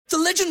The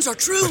legends are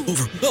true.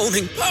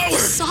 Overwhelming power!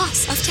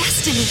 Sauce of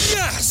destiny.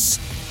 Yes!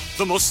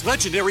 The most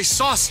legendary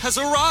sauce has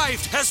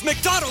arrived as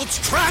McDonald's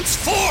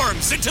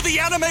transforms into the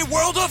anime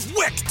world of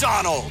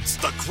WickDonald's.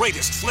 The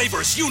greatest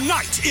flavors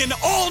unite in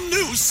all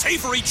new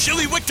savory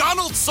chili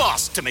McDonald's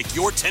sauce to make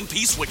your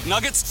 10-piece Wick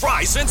Nuggets,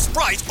 fries, and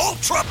Sprite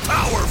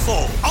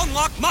ultra-powerful.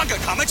 Unlock manga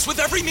comics with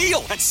every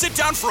meal and sit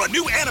down for a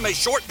new anime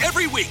short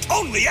every week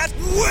only at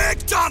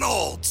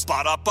WickDonald's.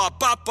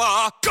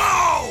 Ba-da-ba-ba-ba,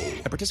 go!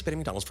 At participating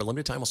McDonald's for a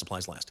limited time while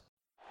supplies last.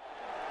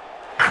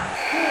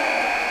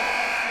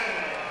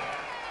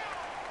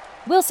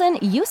 Wilson,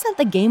 you sent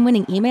the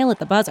game-winning email at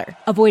the buzzer,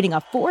 avoiding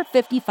a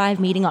 4:55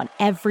 meeting on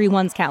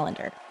everyone's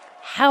calendar.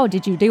 How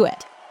did you do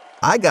it?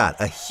 I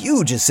got a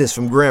huge assist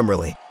from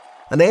Grammarly,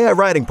 an AI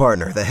writing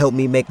partner that helped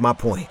me make my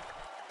point.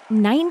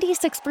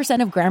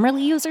 96% of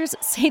Grammarly users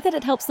say that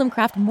it helps them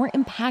craft more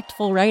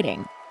impactful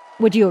writing.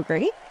 Would you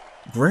agree?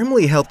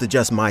 Grammarly helped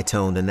adjust my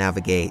tone to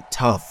navigate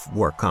tough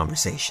work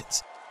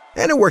conversations.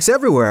 And it works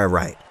everywhere I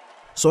write,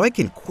 so I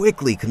can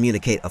quickly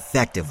communicate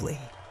effectively.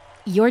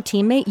 Your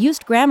teammate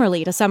used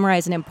Grammarly to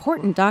summarize an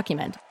important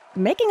document,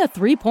 making a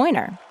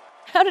 3-pointer.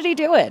 How did he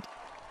do it?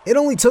 It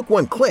only took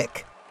one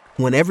click.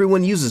 When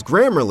everyone uses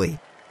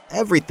Grammarly,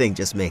 everything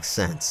just makes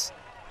sense.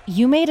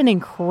 You made an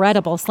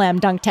incredible slam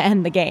dunk to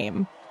end the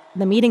game.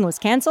 The meeting was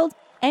canceled,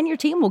 and your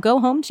team will go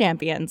home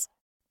champions.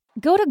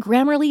 Go to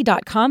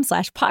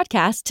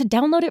Grammarly.com/podcast to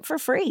download it for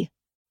free.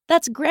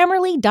 That's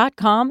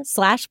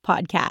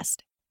Grammarly.com/podcast.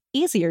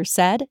 Easier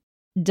said,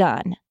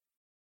 done.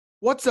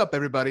 What's up,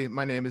 everybody?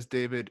 My name is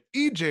David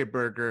E.J.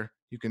 Berger.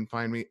 You can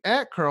find me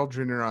at Carl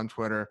Jr. on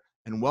Twitter.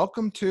 And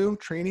welcome to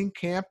Training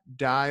Camp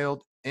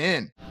Dialed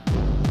In.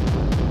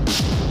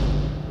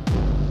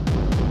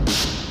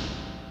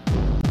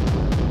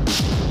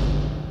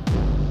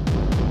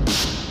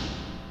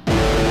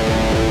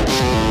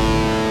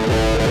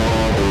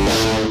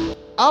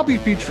 I'll be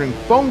featuring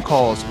phone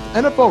calls with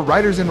NFL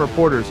writers and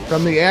reporters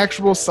from the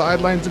actual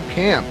sidelines of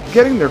camp,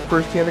 getting their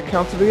firsthand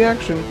accounts of the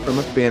action from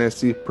a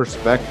fantasy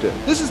perspective.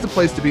 This is the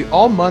place to be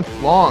all month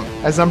long,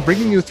 as I'm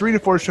bringing you 3 to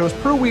 4 shows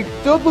per week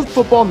filled with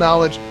football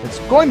knowledge that's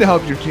going to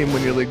help your team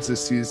win your leagues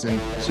this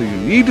season. So you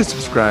need to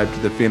subscribe to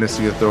the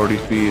Fantasy Authority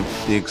feed,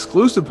 the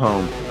exclusive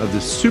home of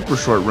the super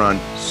short run,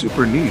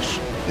 super niche,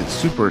 and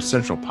super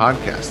essential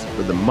podcast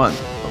for the month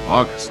of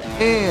August.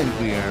 And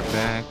we are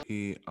back.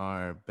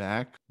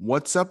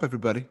 What's up,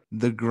 everybody?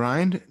 The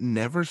grind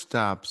never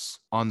stops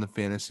on the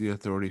Fantasy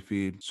Authority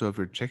feed. So if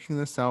you're checking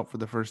this out for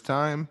the first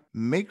time,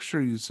 make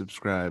sure you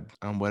subscribe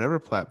on whatever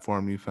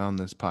platform you found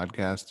this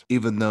podcast.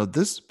 Even though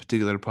this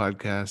particular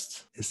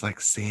podcast is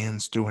like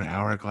sands through an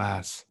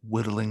hourglass,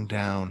 whittling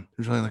down.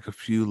 There's only like a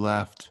few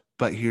left.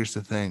 But here's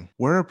the thing.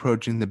 We're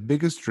approaching the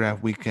biggest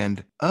draft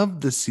weekend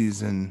of the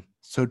season.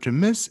 So to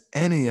miss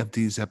any of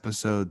these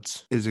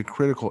episodes is a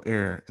critical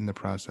error in the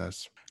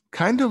process.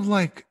 Kind of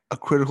like a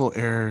critical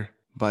error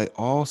by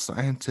all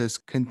scientists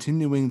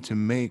continuing to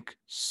make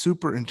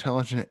super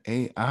intelligent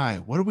AI.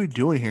 What are we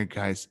doing here,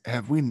 guys?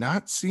 Have we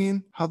not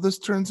seen how this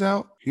turns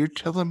out? You're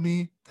telling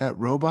me that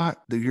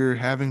robot that you're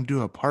having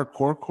do a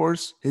parkour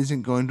course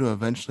isn't going to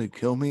eventually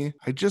kill me?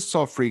 I just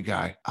saw Free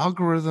Guy.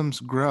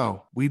 Algorithms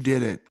grow. We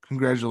did it.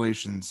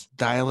 Congratulations.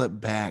 Dial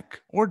it back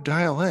or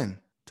dial in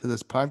to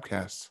this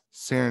podcast.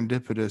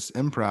 Serendipitous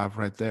improv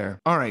right there.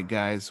 All right,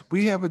 guys,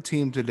 we have a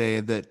team today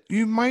that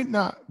you might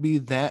not be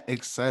that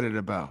excited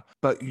about,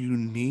 but you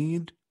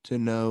need to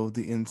know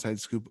the inside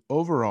scoop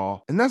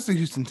overall, and that's the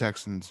Houston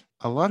Texans.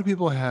 A lot of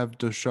people have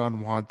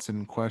Deshaun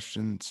Watson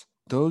questions.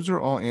 Those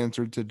are all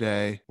answered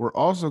today. We're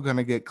also going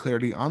to get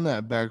clarity on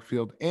that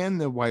backfield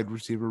and the wide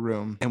receiver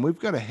room, and we've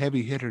got a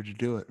heavy hitter to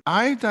do it.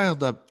 I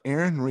dialed up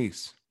Aaron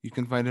Reiss. You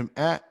can find him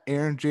at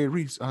Aaron J.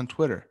 Reiss on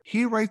Twitter.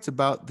 He writes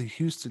about the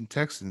Houston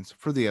Texans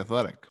for The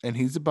Athletic, and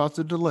he's about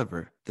to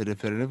deliver the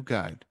definitive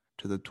guide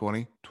to the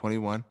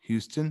 2021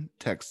 Houston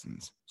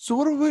Texans. So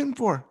what are we waiting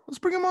for? Let's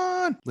bring him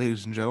on.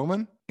 Ladies and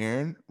gentlemen,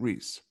 Aaron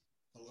Reiss.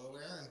 Hello,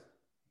 Aaron.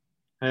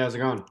 Hey, how's it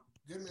going?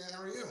 Good, man.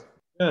 How are you?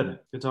 Good.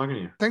 Good talking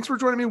to you. Thanks for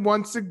joining me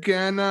once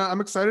again.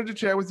 I'm excited to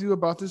chat with you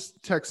about this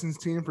Texans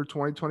team for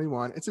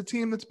 2021. It's a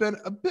team that's been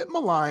a bit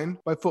maligned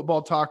by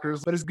football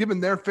talkers, but has given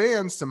their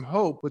fans some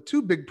hope with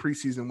 2 big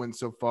preseason wins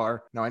so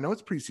far. Now, I know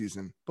it's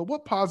preseason, but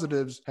what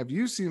positives have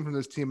you seen from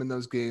this team in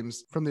those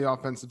games from the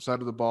offensive side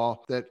of the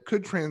ball that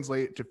could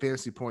translate to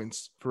fantasy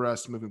points for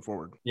us moving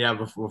forward? Yeah,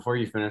 before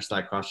you finish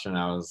that question,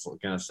 I was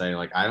going to say,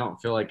 I don't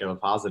feel like the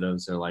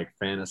positives are like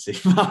fantasy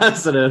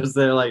positives.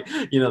 They're like,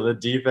 the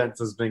defense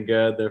has been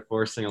good. They're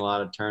forcing a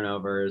lot of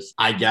turnovers.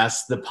 I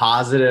guess the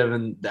positive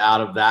and out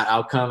of that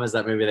outcome is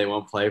that maybe they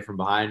won't play from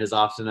behind as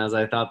often as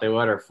I thought they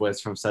would, or was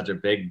from such a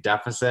big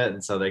deficit,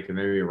 and so they could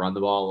maybe run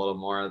the ball a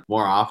little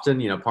more often.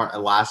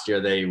 Last year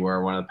they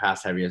were one of the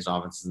pass heaviest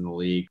offenses in the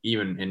league,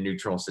 even in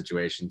neutral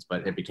situations,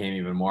 but it became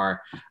even more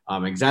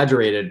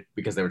exaggerated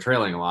because they were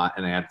trailing a lot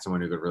and they had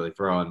someone who could really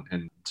throw.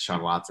 And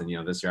Deshaun Watson,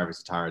 this year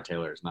obviously Tyrod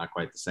Taylor is not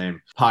quite the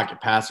same pocket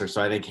passer,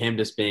 so I think him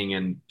just being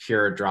in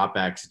pure drop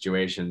back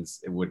situations,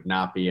 it would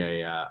not be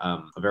a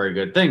a very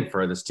good thing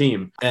for this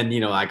team. And,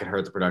 I could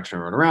hurt the production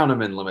run around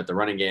him and limit the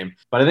running game.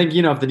 But I think,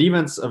 if the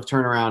defense of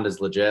turnaround is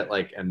legit,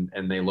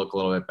 and they look a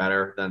little bit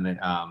better than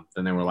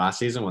they were last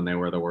season when they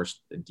were the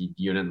worst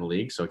unit in the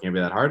league. So it can't be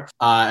that hard.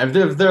 If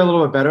they're a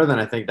little bit better, then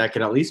I think that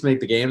could at least make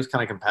the games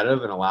kind of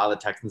competitive and allow the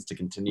Texans to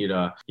continue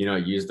to,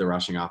 use the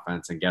rushing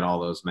offense and get all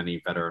those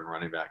many veteran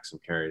running backs some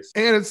carries.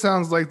 And it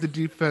sounds like the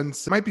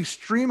defense might be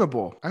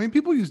streamable. I mean,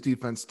 people use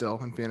defense still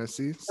in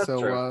fantasy.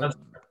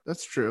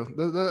 That's true.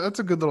 That's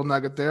a good little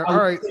nugget there. All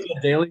right.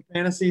 A daily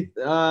fantasy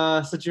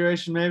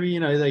situation, maybe,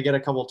 they get a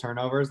couple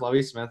turnovers.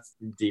 Lovie Smith's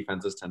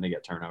defenses tend to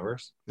get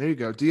turnovers. There you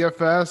go.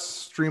 DFS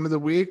stream of the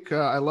week.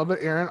 I love it,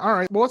 Aaron. All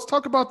right. Well, let's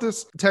talk about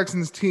this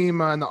Texans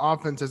team and the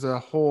offense as a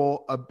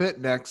whole a bit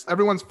next.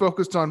 Everyone's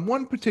focused on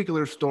one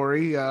particular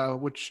story,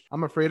 which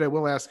I'm afraid I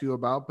will ask you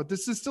about, but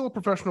this is still a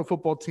professional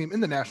football team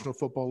in the National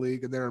Football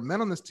League, and there are men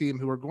on this team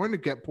who are going to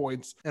get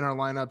points in our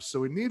lineups.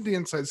 So we need the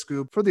inside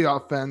scoop for the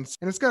offense,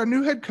 and it's got a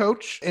new head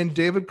coach and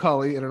David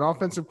Culley and an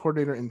offensive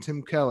coordinator in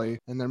Tim Kelly,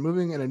 and they're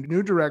moving in a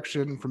new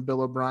direction from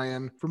Bill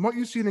O'Brien. From what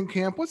you've seen in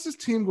camp, what's this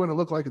team going to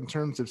look like in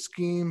terms of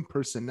scheme,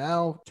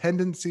 personnel,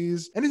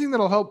 tendencies, anything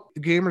that'll help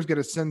gamers get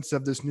a sense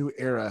of this new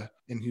era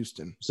in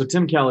Houston? So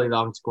Tim Kelly, the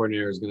offensive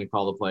coordinator, is going to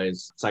call the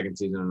plays second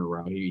season in a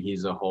row.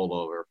 He's a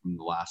holdover from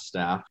the last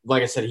staff.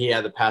 Like I said, he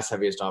had the pass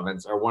heaviest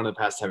offense, or one of the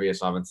pass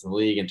heaviest offense in the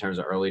league in terms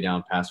of early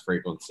down pass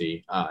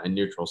frequency in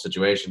neutral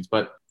situations.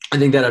 But I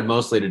think that had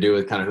mostly to do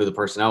with kind of who the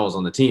personnel was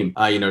on the team.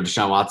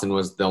 Deshaun Watson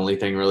was the only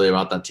thing really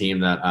about that team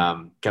that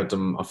kept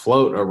him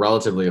afloat, or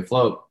relatively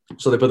afloat.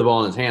 So they put the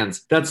ball in his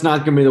hands. That's not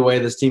going to be the way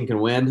this team can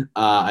win.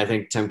 I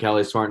think Tim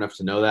Kelly's smart enough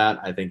to know that.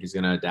 I think he's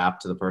going to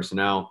adapt to the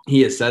personnel.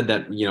 He has said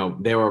that,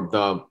 they were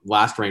the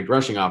last ranked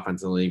rushing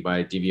offense in the league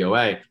by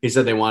DVOA. He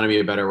said they want to be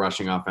a better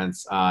rushing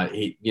offense.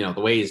 The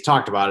way he's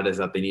talked about it is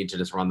that they need to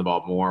just run the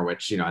ball more,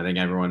 which, I think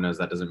everyone knows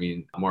that doesn't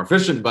mean more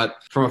efficient, but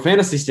from a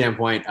fantasy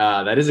standpoint,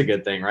 that is a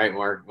good thing, right?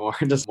 More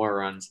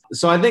runs.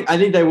 So I think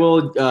they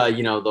will,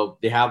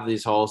 they have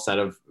these whole set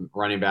of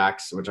running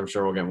backs, which I'm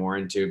sure we'll get more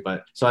into,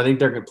 but so I think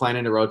they're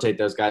planning to rotate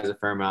those guys a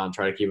fair amount,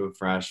 try to keep them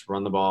fresh,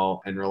 run the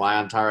ball, and rely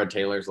on Tyrod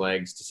Taylor's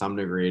legs to some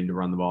degree to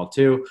run the ball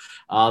too.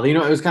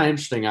 It was kind of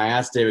interesting. I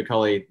asked David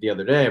Culley the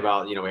other day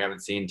about, we haven't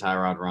seen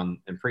Tyrod run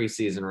in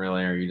preseason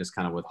really. Are you just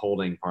kind of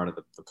withholding part of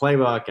the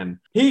playbook? And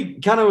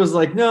he kind of was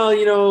like, no,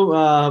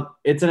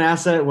 it's an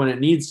asset when it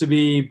needs to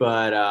be,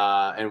 but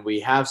and we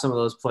have some of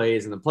those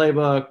plays in the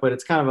playbook, but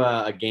it's kind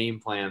of a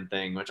game plan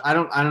thing, which I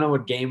don't know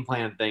what game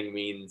plan thing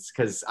means,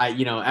 because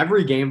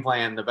every game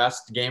plan, the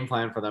best game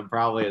plan for them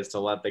probably is to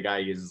let the guy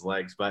use his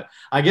legs, but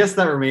I guess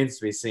that remains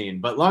to be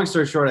seen. But long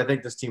story short, I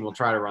think this team will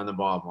try to run the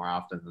ball more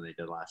often than they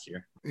did last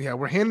year. Yeah,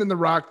 we're handing the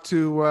rock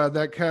to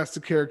that cast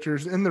of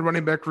characters in the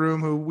running back room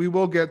who we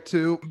will get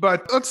to.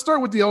 But let's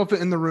start with the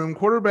elephant in the room.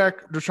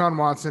 Quarterback Deshaun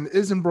Watson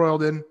is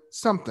embroiled in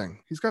something.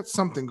 He's got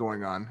something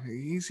going on.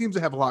 He seems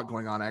to have a lot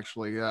going on,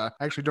 actually. I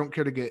actually don't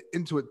care to get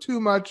into it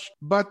too much,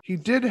 but he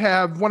did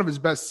have one of his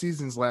best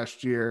seasons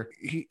last year.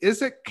 He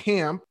is at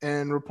camp,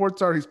 and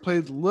reports are he's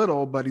played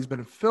little, but he's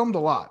been filmed a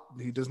lot.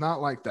 He does not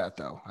like that,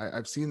 though.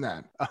 I've seen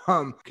that.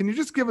 Can you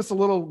just give us a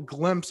little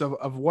glimpse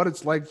of what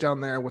it's like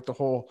down there with the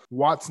whole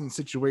Watson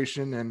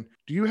situation, and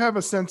do you have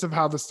a sense of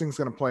how this thing's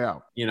going to play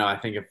out? I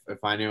think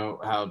if I knew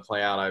how it would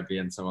play out, I'd be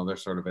in some other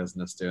sort of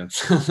business doing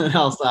something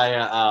else.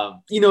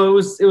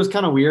 It was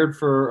kind of weird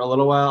for a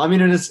little while. I mean,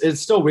 it's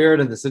still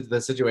weird, and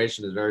the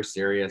situation is very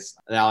serious.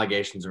 The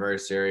allegations are very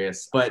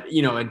serious. But,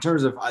 in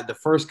terms of the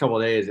first couple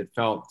of days, it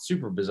felt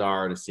super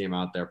bizarre to see him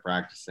out there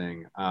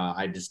practicing.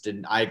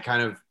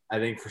 I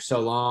think for so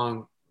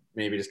long,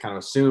 maybe just kind of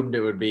assumed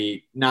it would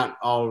be not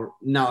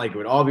like it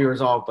would all be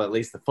resolved, but at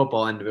least the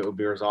football end of it would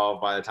be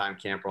resolved by the time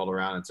camp rolled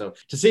around. And so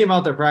to see him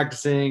out there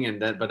practicing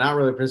but not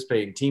really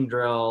participating in team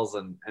drills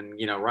and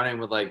running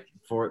with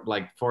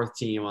fourth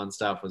team on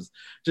stuff was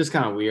just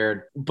kind of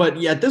weird. But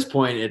yeah, at this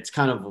point, it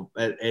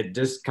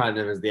just kind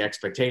of is the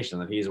expectation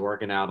that he's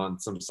working out on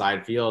some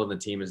side field and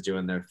the team is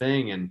doing their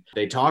thing. And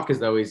they talk as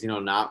though he's,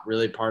 not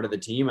really part of the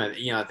team.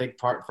 I think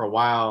for a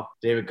while,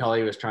 David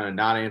Culley was trying to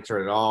not answer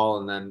it at all.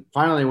 And then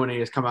finally, when he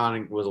just come out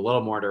and was a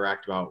little more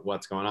direct about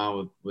what's going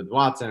on with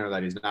Watson, or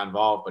that he's not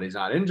involved, but he's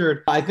not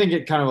injured, I think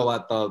it kind of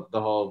let the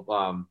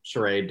whole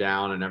charade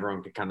down, and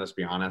everyone could kind of just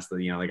be honest that,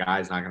 the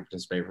guy's not going to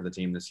participate for the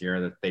team this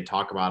year, that they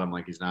talk about him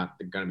like he's not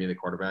going to be the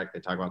quarterback. They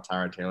talk about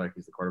Tyrod Taylor like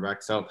he's the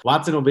quarterback. So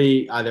Watson will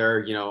be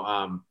either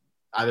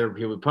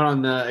he'll be put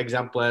on the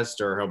exempt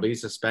list, or he'll be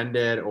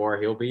suspended, or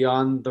he'll be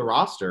on the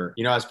roster.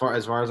 As far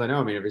as I know,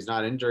 I mean, if he's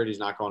not injured, he's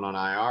not going on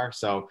IR.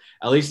 So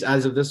at least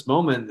as of this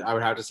moment, I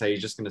would have to say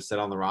he's just going to sit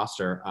on the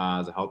roster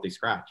as a healthy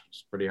scratch, which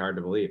is pretty hard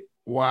to believe.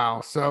 Wow.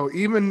 So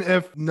even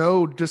if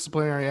no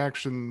disciplinary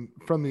action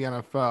from the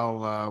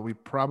NFL, we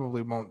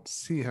probably won't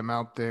see him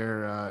out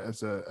there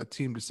as a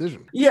team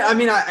decision. Yeah, I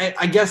mean,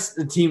 I guess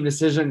the team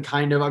decision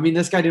kind of. I mean,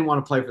 this guy didn't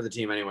want to play for the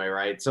team anyway,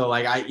 right? So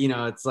like,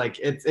 it's like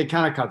it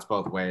kind of cuts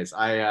both ways.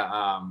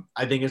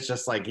 I think it's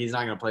just like he's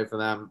not going to play for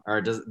them,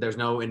 or there's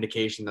no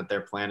indication that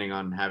they're planning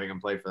on having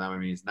him play for them. I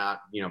mean, he's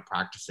not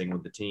practicing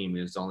with the team.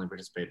 He's only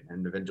participating in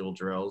individual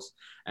drills,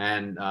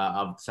 and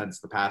since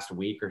the past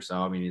week or so,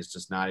 I mean, he's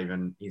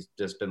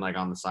just been like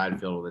on the side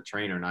field with a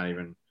trainer, not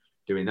even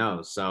doing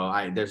those. So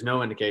there's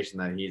no indication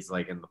that he's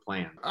like in the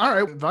plan. All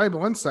right.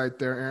 Valuable insight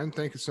there, Aaron.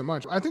 Thank you so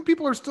much. I think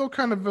people are still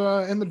kind of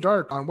in the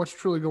dark on what's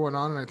truly going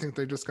on, and I think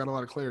they just got a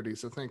lot of clarity.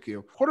 So thank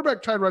you.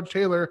 Quarterback Tyrod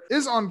Taylor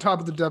is on top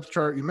of the depth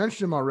chart. You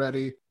mentioned him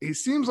already. He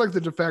seems like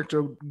the de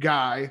facto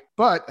guy,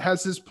 but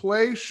has his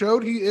play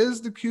showed he is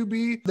the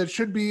QB that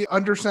should be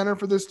under center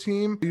for this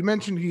team? You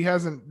mentioned he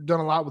hasn't done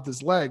a lot with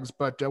his legs,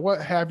 but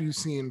what have you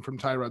seen from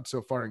Tyrod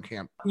so far in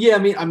camp? Yeah,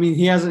 I mean,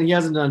 he hasn't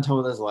done a ton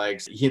with his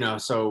legs,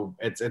 so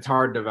it's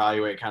hard to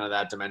evaluate kind of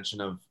that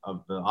dimension of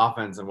the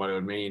offense and what it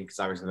would mean, because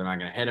obviously they're not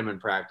going to hit him in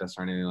practice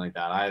or anything like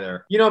that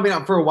either. I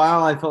mean, for a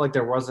while I felt like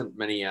there wasn't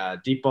many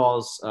deep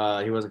balls.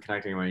 He wasn't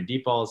connecting many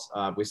deep balls.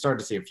 We started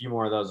to see a few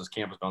more of those as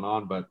camp has gone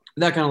on, but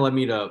that kind of led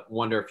me to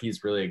wonder if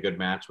he's really a good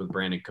match with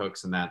Brandon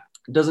Cooks, and that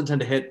doesn't tend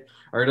to hit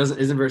or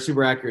isn't very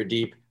super accurate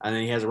deep. And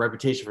then he has a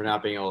reputation for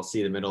not being able to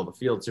see the middle of the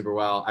field super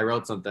well. I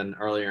wrote something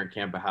earlier in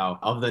camp about how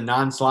of the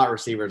non-slot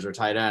receivers or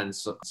tight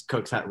ends,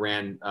 Cooks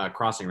ran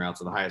crossing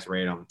routes at the highest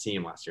rate on the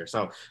team last year.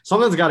 So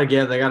something's got to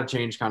give. They got to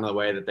change kind of the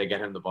way that they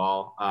get him the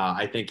ball.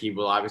 I think he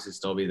will obviously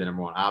still be the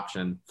number one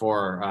option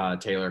for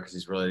Taylor, because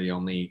he's really the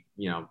only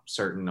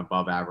certain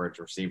above average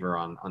receiver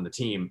on the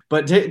team.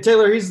 But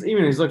Taylor,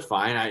 he's looked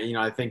fine.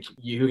 I think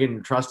you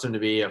can trust him to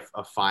be a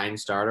fine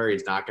starter.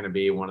 He's not going to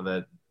be one of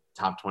the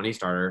top 20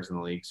 starters in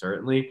the league,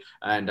 certainly,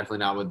 and definitely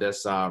not with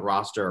this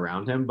roster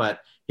around him, but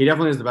he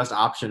definitely is the best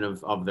option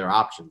of their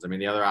options. I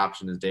mean, the other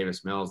option is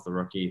Davis Mills, the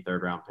rookie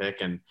 3rd round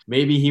pick, and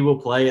maybe he will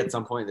play at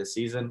some point this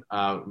season.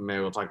 Maybe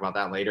we'll talk about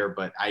that later,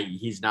 but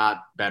he's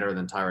not better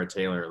than Tyrod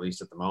Taylor, at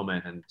least at the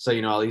moment. And so,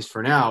 at least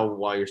for now,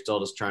 while you're still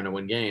just trying to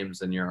win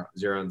games and you're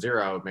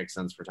 0-0, it makes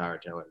sense for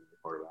Tyrod Taylor to be the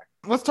quarterback.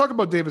 Let's talk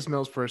about Davis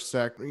Mills for a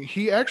sec.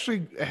 He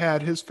actually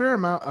had his fair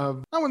amount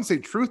of, I wouldn't say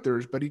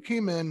truthers, but he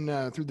came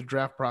in through the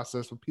draft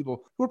process with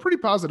people who were pretty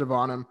positive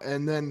on him.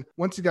 And then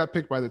once he got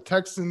picked by the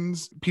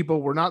Texans,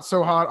 people were not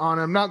so hot on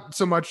him, not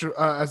so much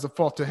as a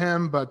fault to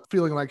him, but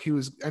feeling like he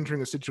was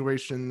entering a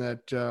situation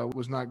that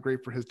was not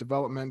great for his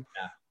development.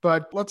 Yeah.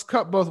 But let's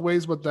cut both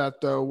ways with that,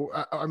 though.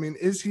 I mean,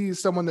 is he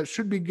someone that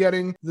should be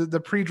getting the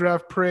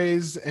pre-draft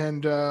praise?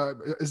 And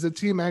is the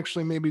team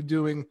actually maybe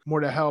doing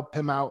more to help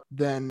him out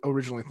than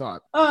originally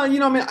thought? I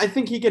mean, I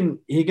think he can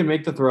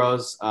make the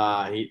throws.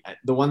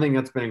 The one thing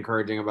that's been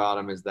encouraging about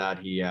him is that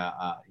he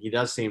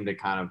does seem to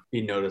kind of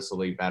be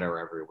noticeably better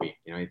every week.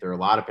 He threw a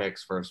lot of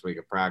picks first week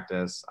of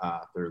practice,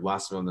 threw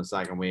less of them the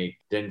second week,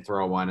 didn't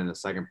throw one in the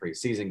second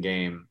preseason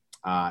game.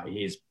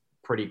 He's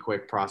pretty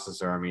quick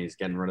processor. I mean, he's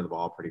getting rid of the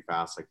ball pretty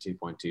fast, like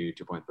 2.2,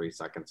 2.3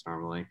 seconds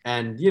normally.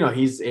 And,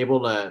 he's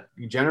able to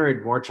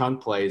generate more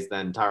chunk plays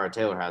than Tyrod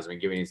Taylor has. I mean,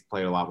 given he's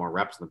played a lot more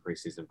reps in the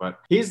preseason, but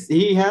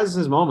he has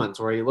his moments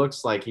where he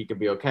looks like he could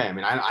be okay. I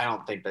mean, I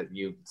don't think that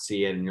you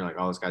see it and you're like,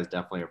 oh, this guy's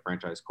definitely a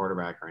franchise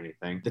quarterback or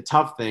anything. The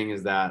tough thing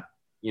is that,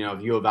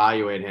 if you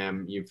evaluate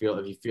him,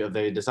 if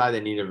they decide they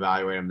need to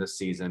evaluate him this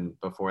season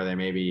before they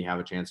maybe have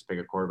a chance to pick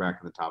a quarterback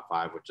in the top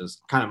 5, which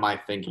is kind of my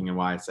thinking and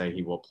why I say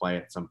he will play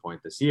at some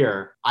point this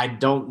year. I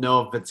don't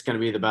know if it's going to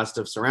be the best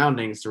of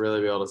surroundings to really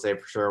be able to say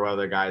for sure whether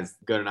the guy's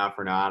good enough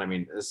or not. I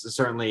mean,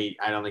 certainly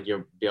I don't think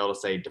you'll be able to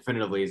say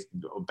definitively he's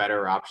a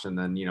better option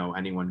than,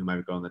 anyone who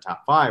might go in the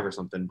top 5 or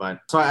something.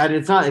 But so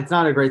it's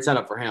not a great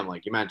setup for him,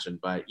 like you mentioned,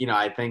 but,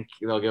 I think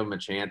they'll give him a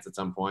chance at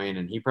some point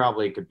and he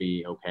probably could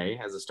be okay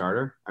as a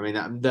starter. I mean,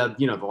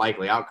 the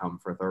likely outcome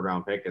for a 3rd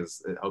round pick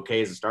is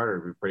okay as a starter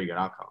would be a pretty good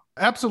outcome.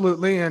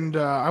 Absolutely. And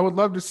I would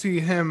love to see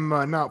him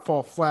not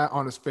fall flat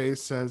on his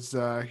face, as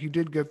he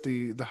did get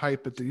the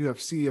hype at the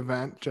UFC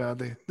event.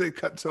 They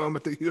cut to him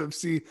at the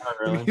UFC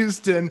in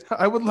Houston.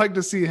 I would like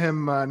to see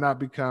him not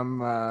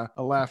become a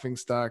laughing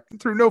stock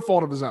through no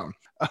fault of his own.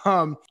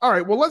 All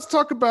right, well, let's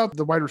talk about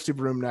the wide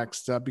receiver room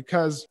next,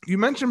 because you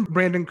mentioned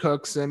Brandon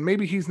Cooks, and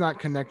maybe he's not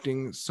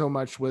connecting so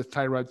much with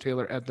Tyrod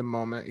Taylor at the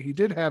moment. He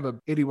did have a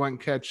 81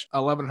 catch,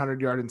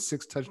 1,100 yard and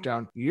 6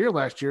 touchdown year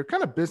last year,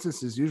 kind of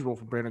business as usual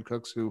for Brandon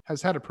Cooks, who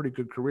has had a pretty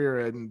good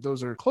career, and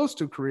those are close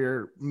to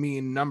career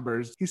mean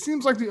numbers. He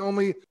seems like the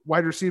only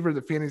wide receiver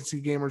that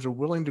fantasy gamers are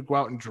willing to go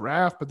out and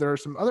draft, but there are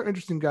some other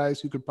interesting guys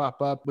who could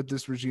pop up with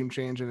this regime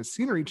change and a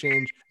scenery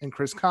change, and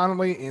Chris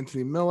Connolly,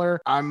 Anthony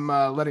Miller. I'm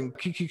letting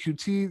Kiki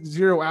QT CT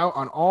 0 out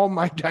on all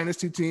my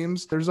dynasty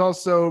teams. There's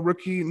also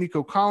rookie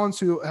Nico Collins,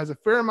 who has a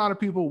fair amount of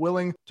people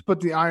willing to put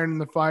the iron in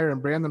the fire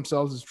and brand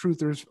themselves as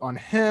truthers on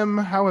him.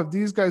 How have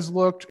these guys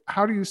looked?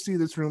 How do you see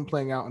this room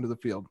playing out into the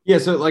field? Yeah,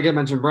 so like I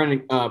mentioned,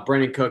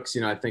 Brandon Cooks,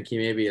 I think he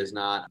maybe is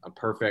not a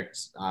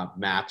perfect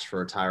match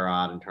for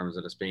Tyrod in terms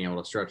of just being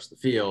able to stretch the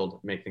field,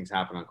 make things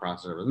happen on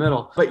crosses over the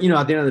middle. But,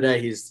 at the end of the day,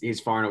 he's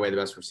far and away the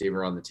best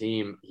receiver on the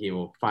team. He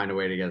will find a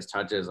way to get his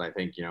touches. I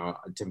think,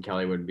 Tim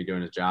Kelly wouldn't be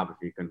doing his job if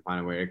he couldn't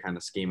find a way to kind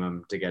of scheme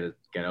him to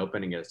get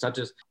open and get his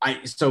touches.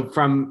 So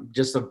from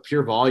just a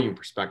pure volume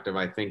perspective,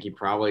 I think he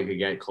probably could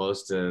get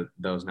close to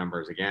those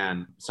numbers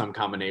again. Some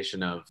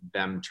combination of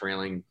them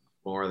trailing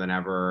more than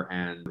ever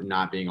and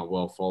not being a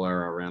Will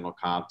Fuller or Randall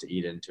Cobb to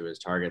eat into his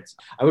targets.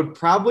 I would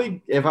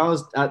probably, if I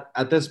was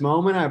at this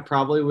moment, I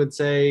probably would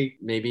say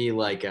maybe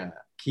like a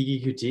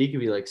Kiki Kuti could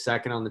be like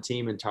second on the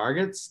team in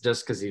targets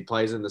just because he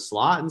plays in the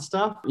slot and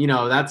stuff.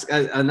 That's,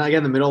 and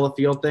again, the middle of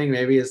the field thing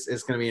maybe is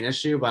going to be an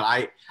issue, but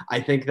I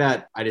think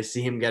that I just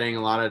see him getting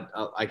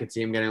I could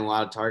see him getting a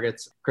lot of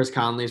targets. Chris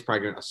Conley is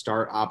probably going to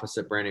start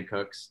opposite Brandon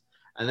Cooks.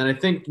 And then I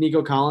think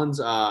Nico Collins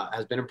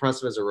has been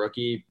impressive as a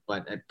rookie,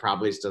 but it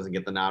probably just doesn't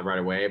get the nod right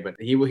away. But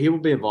he will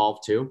be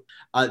involved too.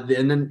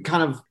 And then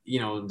kind of,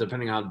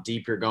 depending on how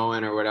deep you're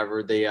going or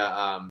whatever, the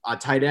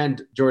tight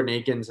end Jordan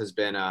Akins has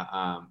been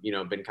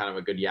been kind of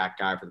a good yak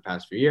guy for the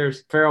past few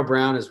years. Farrell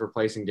Brown is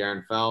replacing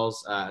Darren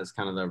Fells as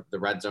kind of the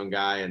red zone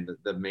guy and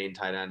the main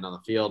tight end on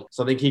the field.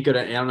 So I think he could.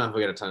 I don't know if he'll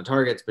get a ton of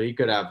targets, but he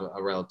could have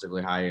a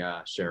relatively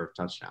high share of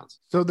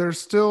touchdowns. So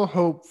there's still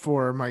hope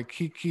for my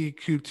Kiki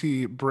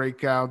Kuti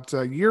breakout.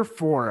 Year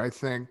 4, I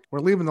think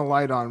we're leaving the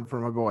light on for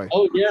my boy.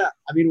 Oh yeah,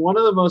 I mean one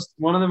of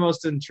the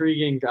most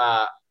intriguing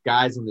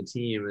guys on the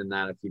team, in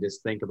that if you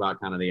just think about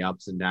kind of the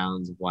ups and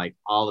downs of like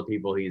all the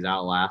people he's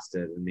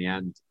outlasted in the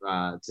end,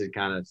 to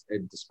kind of,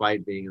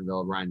 despite being in Bill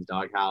O'Brien's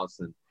doghouse,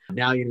 and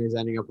now he's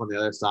ending up on the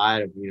other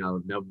side of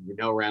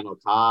no Randall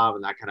Cobb,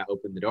 and that kind of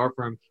opened the door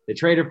for him. They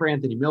traded for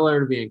Anthony Miller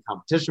to be in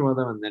competition with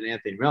him, and then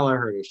Anthony Miller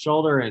hurt his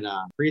shoulder in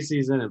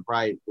preseason and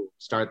probably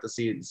start the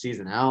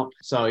season out.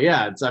 So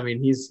yeah,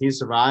 he's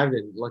survived,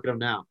 and look at him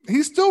now.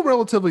 He's still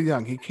relatively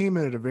young. He came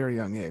in at a very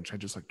young age. I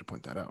just like to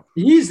point that out.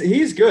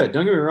 He's good.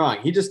 Don't get me wrong.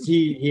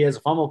 He has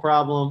a fumble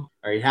problem.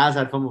 Or he has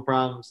had fumble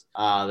problems.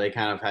 They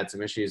kind of had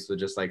some issues with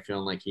just like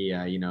feeling like he,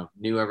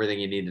 knew everything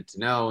he needed to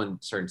know in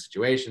certain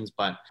situations.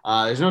 But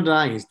there's no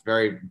denying he's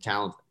very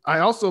talented. I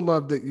also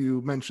love that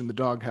you mentioned the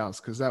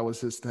doghouse because that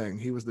was his thing.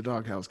 He was the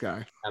doghouse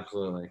guy.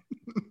 Absolutely.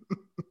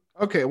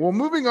 Okay, well,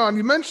 moving on.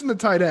 You mentioned the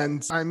tight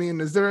ends. I mean,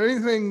 is there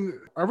anything?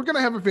 Are we going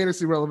to have a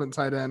fantasy relevant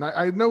tight end?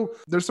 I know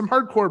there's some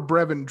hardcore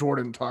Brevin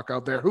Jordan talk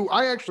out there, who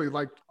I actually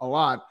liked a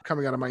lot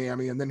coming out of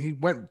Miami, and then he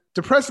went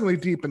depressingly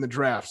deep in the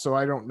draft, so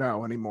I don't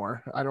know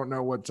anymore. I don't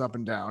know what's up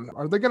and down.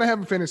 Are they going to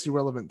have a fantasy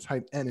relevant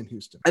tight end in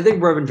Houston? I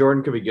think Brevin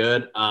Jordan could be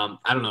good. I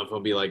don't know if he'll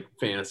be like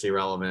fantasy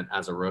relevant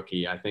as a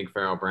rookie. I think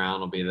Farrell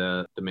Brown will be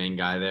the main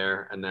guy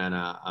there, and then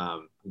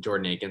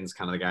Jordan Akins,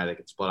 kind of the guy that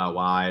can split out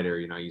wide or,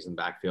 use in the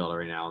backfield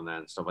every now and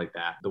then, stuff like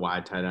that, the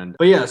wide tight end.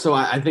 But yeah, so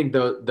I think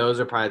those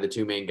are probably the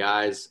two main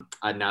guys.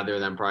 Neither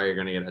of them probably are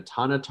going to get a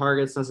ton of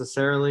targets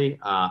necessarily.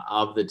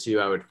 Of the two,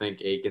 I would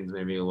think Akins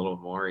maybe a little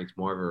more. He's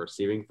more of a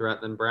receiving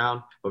threat than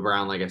Brown. But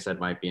Brown, like I said,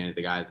 might be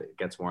the guy that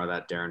gets more of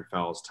that Darren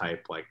Fells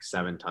type, like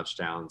 7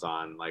 touchdowns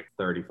on like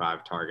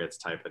 35 targets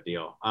type of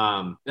deal.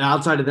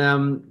 Outside of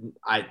them,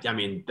 I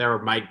mean, there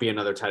might be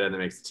another tight end that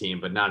makes the team,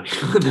 but not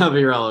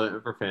be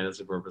relevant for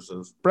fantasy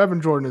purposes.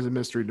 Brevin Jordan is a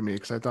mystery to me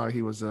because I thought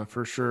he was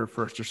for sure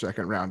first or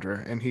second rounder,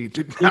 and he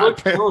did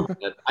not.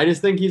 I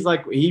just think he's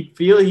like he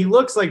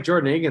looks like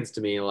Jordan Akins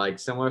to me, like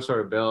similar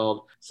sort of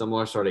build,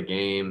 similar sort of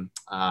game,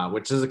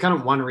 which is kind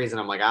of one reason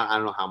I'm like I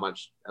don't know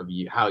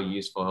how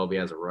useful he'll be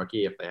as a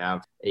rookie if they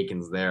have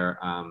Akins there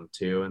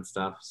too and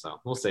stuff. So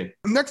we'll see.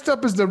 Next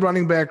up is the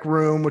running back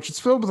room, which is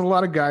filled with a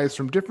lot of guys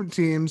from different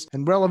teams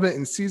and relevant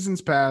in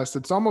seasons past.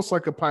 It's almost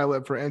like a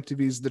pilot for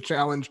MTV's The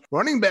Challenge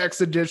Running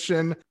Backs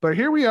edition. But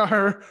here we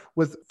are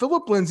with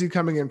Philip Lindsay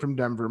coming in from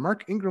Denver,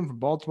 Mark Ingram from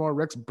Baltimore,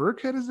 Rex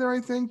Burkhead is there, I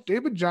think.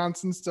 David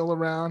Johnson's still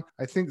around.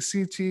 I think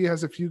CT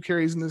has a few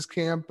carries in this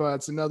camp.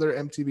 It's another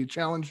MTV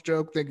Challenge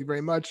joke. Thank you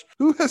very much.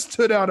 Who has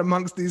stood out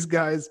amongst these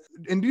guys?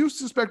 And do you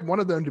suspect one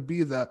of them to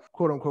be the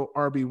quote-unquote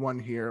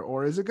RB1 here,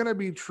 or is it going to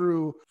be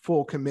true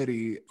full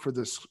committee for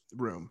this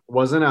room?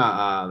 Wasn't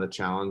the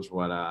challenge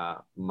what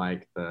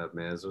Mike the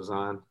Miz was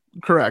on?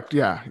 Correct.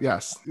 Yeah.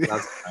 Yes.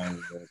 That's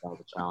about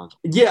the challenge.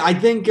 Yeah, I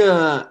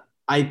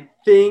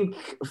think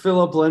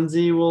Philip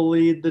Lindsay will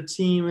lead the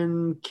team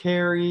in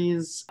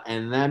carries,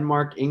 and then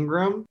Mark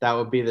Ingram. That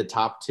would be the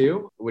top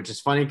two, which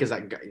is funny because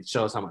that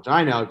shows how much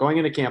I know. Going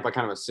into camp, I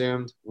kind of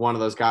assumed one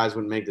of those guys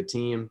wouldn't make the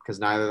team because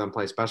neither of them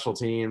play special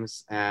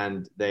teams,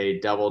 and they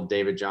doubled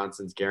David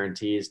Johnson's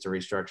guarantees to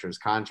restructure his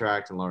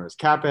contract and lower his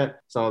cap hit.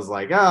 So I was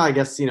like, I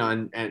guess,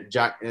 and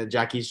Jack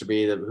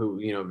Easterby, who,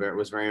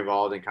 was very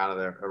involved in kind of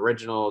the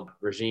original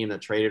regime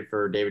that traded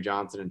for David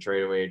Johnson and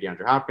traded away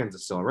DeAndre Hopkins,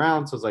 is still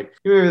around. So it's like,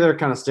 maybe they're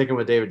kind of sticking sticking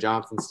with David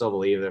Johnson, still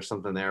believe there's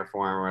something there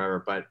for him or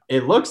whatever. But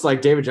it looks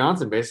like David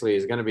Johnson basically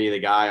is going to be the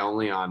guy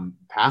only on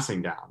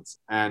passing downs.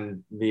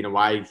 And, you know,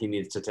 why he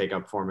needs to take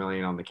up $4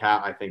 million on the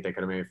cap, I think they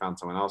could have maybe found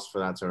someone else for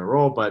that sort of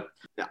role. But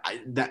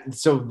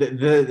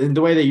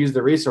the way they use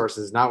the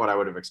resources is not what I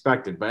would have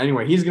expected. But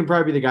anyway, he's going to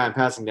probably be the guy in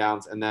passing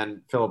downs. And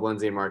then Phillip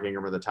Lindsay and Mark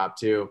Ingram are the top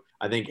two.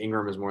 I think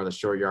Ingram is more the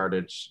short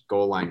yardage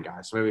goal line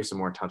guy. So maybe some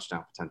more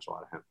touchdown potential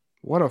out of him.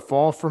 What a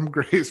fall from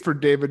grace for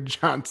David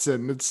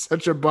Johnson. It's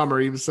such a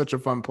bummer. He was such a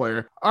fun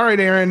player. All right,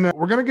 Aaron,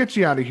 we're going to get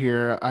you out of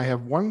here. I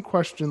have one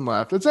question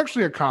left. It's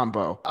actually a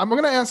combo. I'm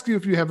going to ask you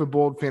if you have a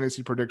bold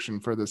fantasy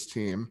prediction for this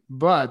team,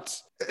 but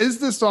is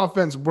this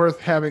offense worth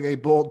having a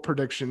bold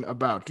prediction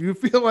about? Do you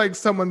feel like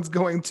someone's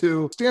going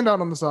to stand out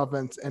on this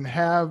offense and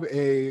have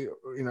a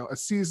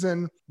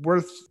season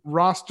worth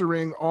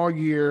rostering all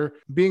year,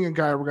 being a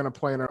guy we're going to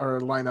play in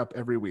our lineup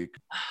every week?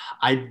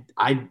 I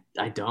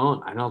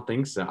don't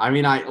think so. I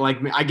mean,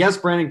 I guess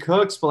Brandon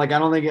Cooks, but like, I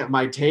don't think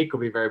my take will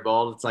be very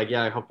bold. It's like,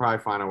 yeah, he'll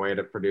probably find a way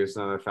to produce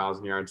another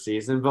 1,000-yard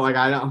season, but like,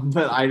 I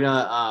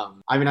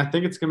mean, I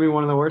think it's going to be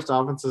one of the worst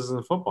offenses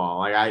in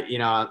football.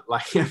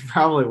 It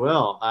probably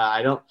will.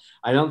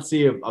 I don't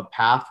see a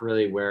path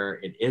really where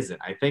it isn't.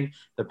 I think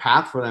the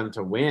path for them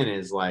to win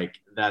is like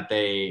that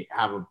they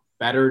have a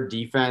better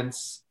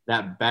defense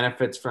that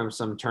benefits from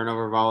some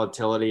turnover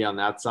volatility on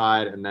that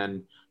side. And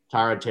then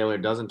Tyrod Taylor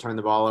doesn't turn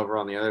the ball over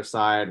on the other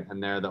side,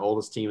 and they're the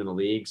oldest team in the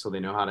league, so they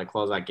know how to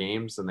close out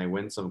games, and they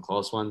win some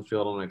close ones.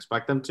 People don't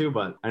expect them to,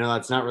 but I know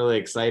that's not really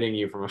exciting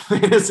you from a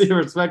fantasy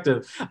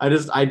perspective.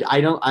 That's kind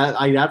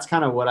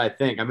of what I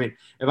think. I mean,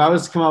 if I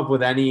was to come up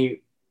with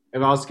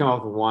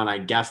one, I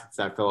guess it's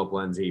that Phillip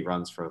Lindsay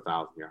runs for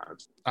 1,000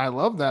 yards. I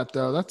love that,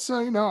 though. That's,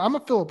 I'm a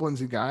Phillip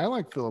Lindsay guy. I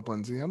like Phillip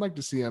Lindsay. I'd like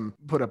to see him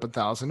put up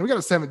 1,000. We got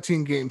a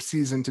 17-game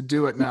season to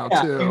do it now,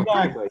 too.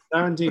 Exactly.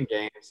 17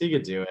 games. He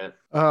could do it.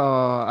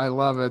 Oh, I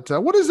love it.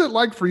 What is it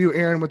like for you,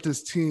 Aaron, with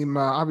this team?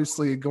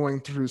 Obviously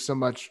going through so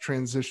much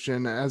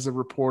transition as a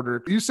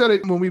reporter. You said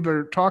it when we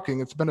were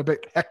talking, it's been a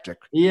bit hectic.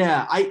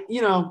 Yeah,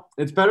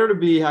 it's better to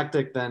be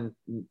hectic than,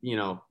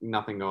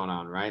 nothing going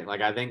on, right?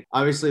 Like, I think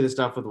obviously the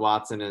stuff with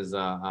Watson is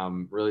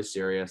really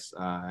serious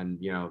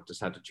and,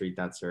 just had to treat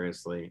that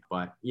seriously.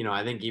 But,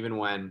 I think even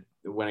when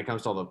it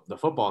comes to all the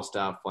football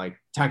stuff, like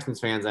Texans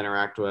fans I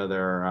interact with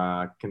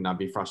or cannot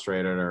be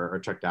frustrated or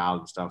checked out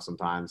and stuff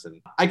sometimes. And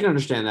I can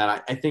understand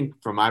that. I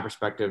think from my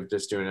perspective,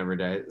 just doing it every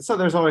day. So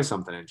there's always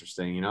something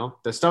interesting,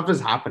 the stuff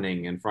is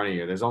happening in front of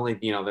you. There's only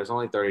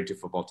 32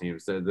 football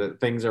teams. The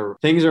things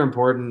are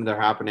important. They're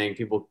happening.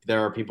 There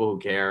are people who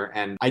care.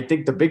 And I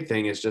think the big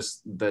thing is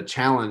just the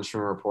challenge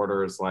from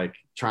reporters, like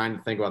trying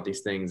to think about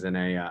these things in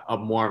a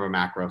more of a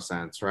macro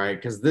sense, right?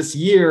 Because this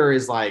year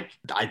is like,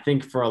 I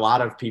think for a lot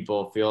of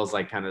people feels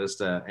like kind of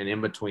just an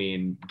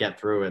in-between get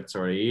through it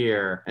sort of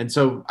year. And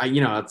so,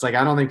 it's like,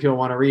 I don't think people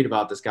want to read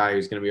about this guy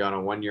who's going to be on a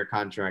 1-year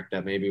contract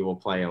that maybe will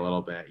play a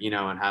little bit,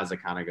 and has a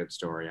kind of good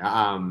story.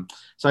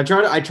 So I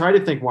try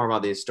to think more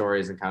about these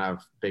stories and kind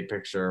of big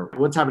picture,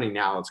 what's happening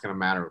now that's going to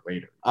matter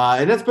later.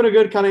 And that's been a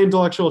good kind of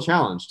intellectual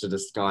challenge to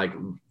just like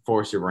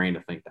force your brain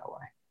to think that way.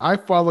 I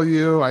follow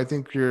you. I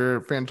think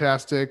you're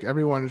fantastic.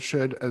 Everyone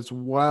should as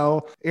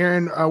well.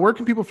 Aaron, where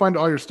can people find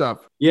all your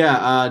stuff?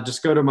 Yeah,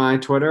 just go to my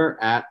Twitter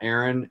at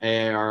Aaron,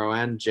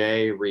 Aaron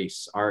J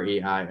Reiss,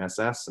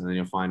 Reiss, and then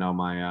you'll find all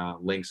my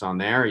links on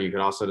there. You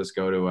could also just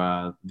go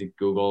to the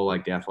Google,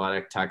 like the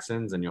Athletic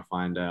Texans, and you'll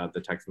find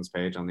the Texans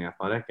page on the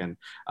Athletic, and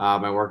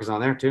my work is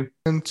on there too.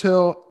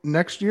 Until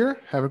next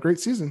year, have a great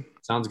season.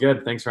 Sounds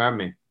good. Thanks for having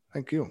me.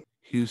 Thank you.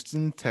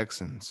 Houston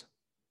Texans.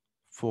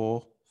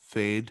 Full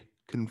fade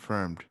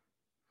confirmed.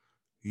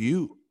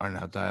 You are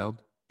now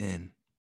dialed in.